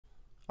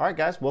All right,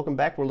 guys, welcome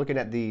back. We're looking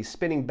at the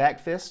spinning back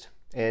fist,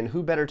 and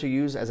who better to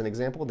use as an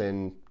example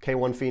than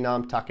K1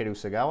 phenom Takeru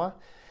Segawa.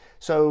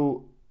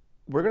 So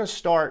we're going to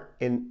start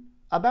in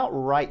about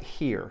right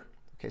here.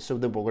 Okay, so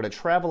then we're going to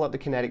travel up the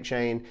kinetic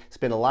chain,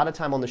 spend a lot of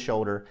time on the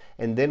shoulder,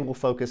 and then we'll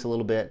focus a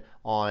little bit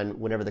on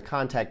whenever the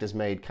contact is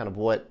made, kind of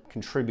what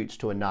contributes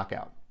to a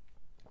knockout.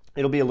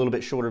 It'll be a little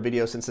bit shorter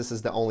video since this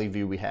is the only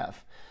view we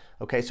have.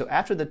 Okay, so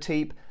after the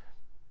teep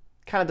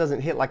kind of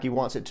doesn't hit like he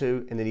wants it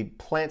to, and then he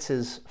plants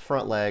his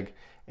front leg,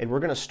 and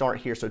we're going to start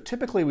here. So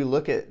typically we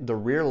look at the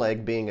rear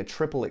leg being a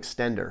triple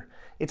extender.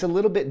 It's a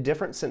little bit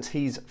different since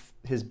his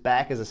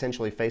back is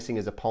essentially facing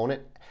his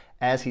opponent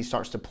as he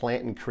starts to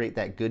plant and create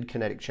that good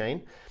kinetic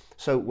chain.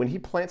 So when he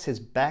plants his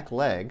back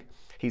leg,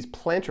 he's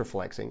plantar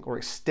flexing or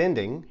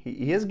extending.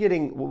 He is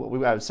getting,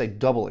 I would say,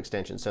 double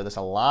extension. So there's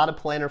a lot of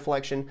plantar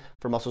flexion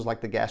for muscles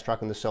like the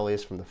gastroc and the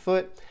soleus from the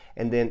foot,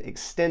 and then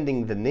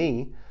extending the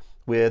knee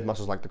with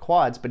muscles like the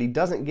quads, but he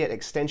doesn't get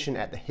extension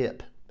at the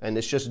hip. And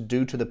it's just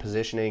due to the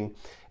positioning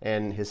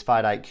and his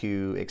fight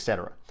IQ,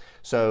 etc.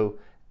 So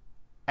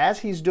as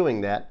he's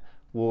doing that,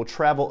 we'll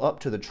travel up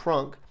to the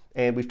trunk,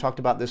 and we've talked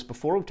about this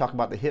before. We've talked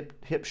about the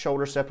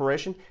hip-shoulder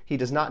separation. He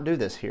does not do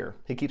this here.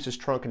 He keeps his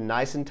trunk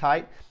nice and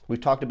tight.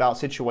 We've talked about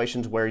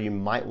situations where you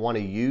might want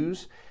to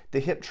use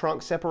the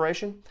hip-trunk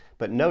separation,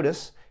 but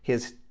notice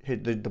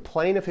the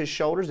plane of his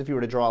shoulders, if you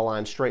were to draw a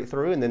line straight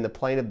through, and then the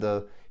plane of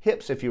the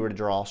hips, if you were to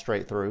draw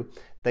straight through,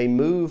 they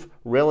move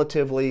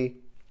relatively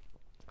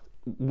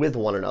with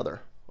one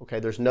another.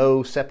 Okay, there's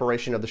no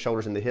separation of the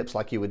shoulders and the hips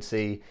like you would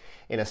see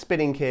in a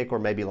spinning kick or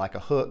maybe like a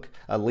hook,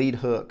 a lead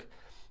hook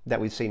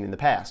that we've seen in the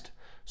past.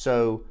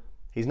 So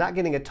he's not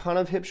getting a ton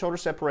of hip-shoulder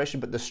separation,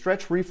 but the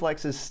stretch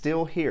reflex is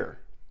still here.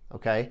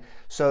 Okay,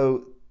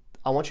 so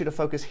I want you to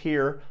focus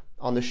here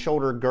on the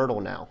shoulder girdle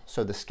now.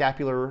 So the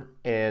scapular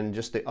and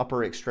just the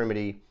upper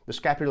extremity, the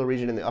scapular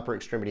region and the upper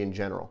extremity in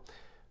general.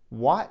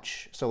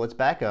 Watch, so let's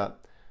back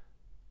up.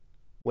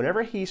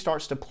 Whenever he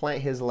starts to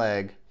plant his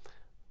leg,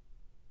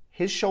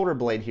 his shoulder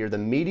blade here, the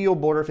medial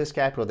border of his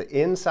scapula, the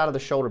inside of the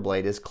shoulder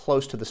blade is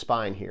close to the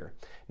spine here.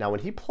 Now when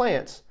he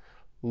plants,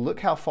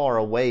 look how far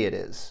away it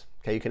is.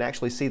 Okay, you can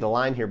actually see the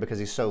line here because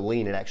he's so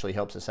lean, it actually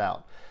helps us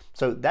out.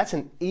 So that's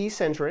an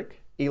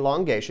eccentric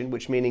elongation,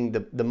 which meaning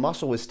the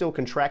muscle is still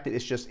contracted,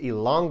 it's just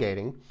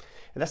elongating.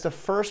 And that's the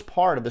first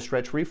part of the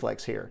stretch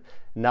reflex here.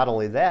 Not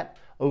only that,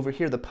 over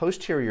here the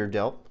posterior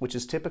delt, which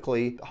is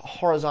typically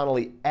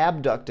horizontally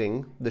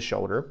abducting the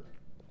shoulder,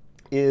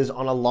 is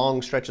on a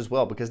long stretch as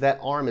well because that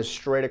arm is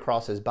straight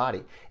across his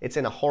body. It's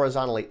in a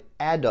horizontally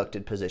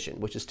adducted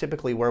position, which is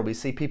typically where we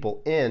see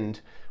people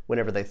end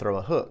whenever they throw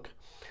a hook.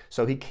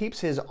 So he keeps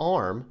his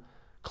arm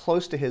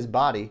close to his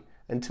body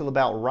until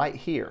about right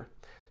here.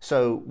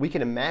 So we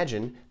can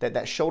imagine that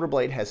that shoulder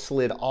blade has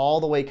slid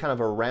all the way kind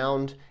of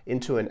around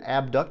into an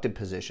abducted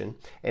position,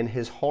 and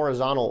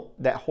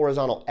that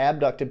horizontal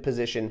abducted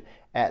position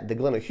at the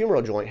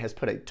glenohumeral joint has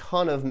put a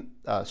ton of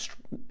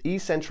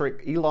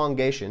eccentric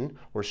elongation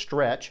or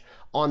stretch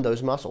on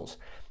those muscles.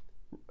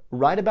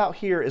 Right about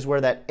here is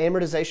where that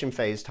amortization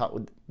phase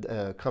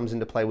comes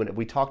into play when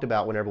we talked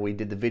about whenever we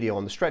did the video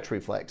on the stretch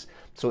reflex.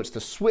 So it's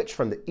the switch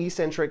from the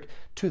eccentric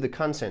to the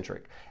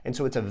concentric. And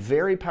so it's a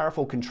very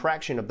powerful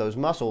contraction of those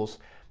muscles,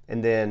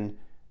 and then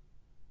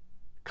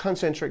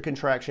concentric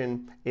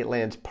contraction, it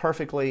lands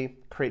perfectly,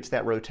 creates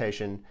that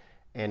rotation,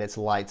 and it's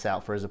lights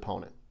out for his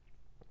opponent.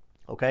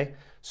 Okay,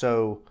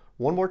 so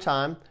one more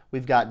time,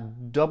 we've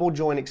got double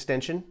joint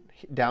extension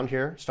down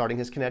here, starting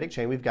his kinetic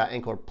chain. We've got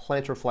ankle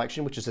plantar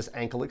flexion, which is this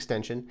ankle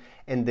extension,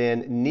 and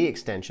then knee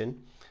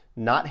extension.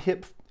 Not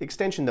hip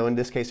extension though, in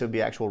this case it would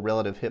be actual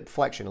relative hip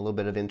flexion, a little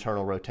bit of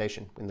internal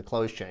rotation in the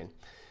closed chain.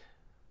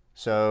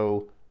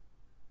 So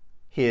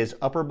his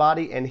upper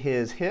body and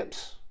his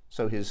hips,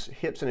 so his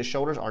hips and his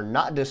shoulders are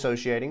not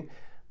dissociating,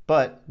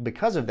 but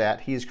because of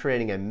that, he is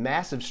creating a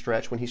massive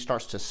stretch when he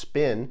starts to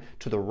spin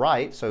to the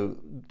right, so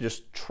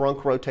just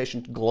trunk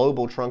rotation,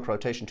 global trunk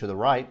rotation to the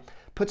right,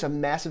 puts a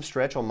massive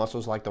stretch on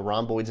muscles like the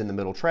rhomboids in the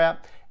middle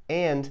trap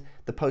and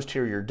the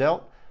posterior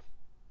delt.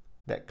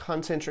 That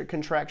concentric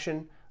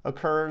contraction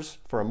occurs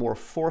for a more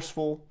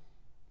forceful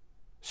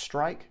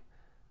strike,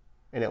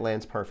 and it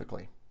lands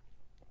perfectly.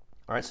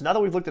 All right, so now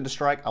that we've looked at the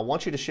strike, I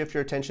want you to shift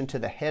your attention to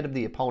the head of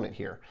the opponent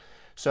here.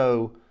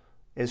 So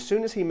as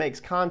soon as he makes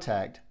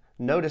contact,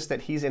 notice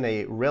that he's in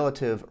a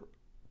relative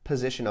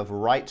position of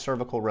right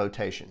cervical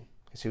rotation.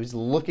 So he's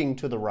looking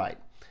to the right.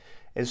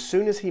 As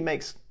soon as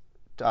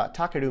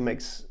Takeru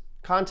makes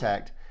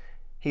contact,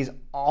 he's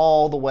looking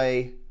all the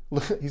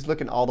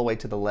way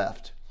to the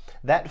left.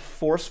 That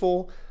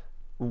forceful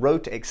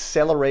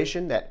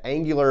acceleration, that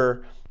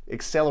angular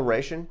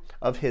acceleration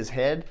of his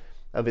head,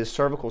 of his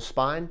cervical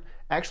spine,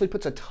 actually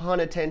puts a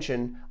ton of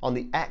tension on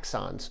the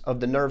axons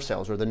of the nerve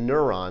cells or the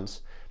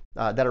neurons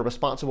that are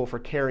responsible for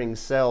carrying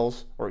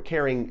cells or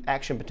carrying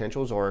action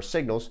potentials or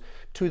signals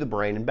to the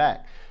brain and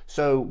back.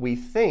 So we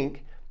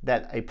think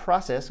that a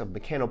process of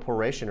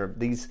mechanoporation or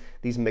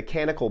these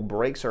mechanical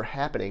breaks are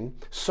happening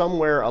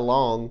somewhere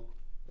along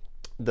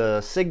the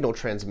signal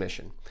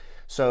transmission.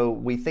 So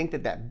we think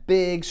that that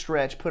big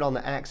stretch put on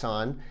the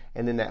axon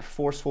and then that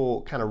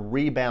forceful kind of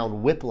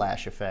rebound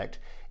whiplash effect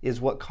is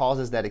what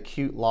causes that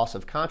acute loss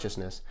of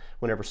consciousness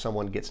whenever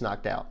someone gets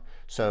knocked out.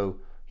 So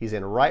he's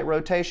in right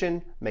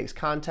rotation, makes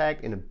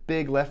contact in a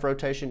big left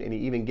rotation, and he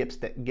even gets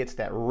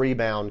that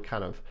rebound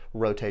kind of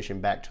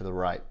rotation back to the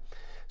right.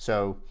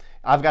 So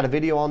I've got a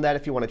video on that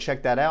if you want to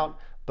check that out,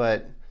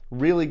 but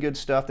really good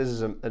stuff. This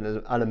is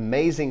an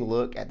amazing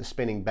look at the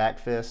spinning back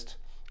fist,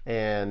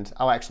 and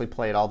I'll actually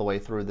play it all the way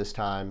through this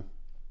time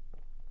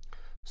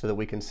so that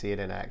we can see it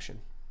in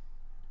action.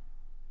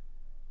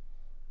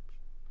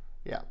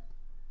 Yeah,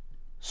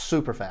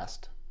 super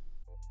fast.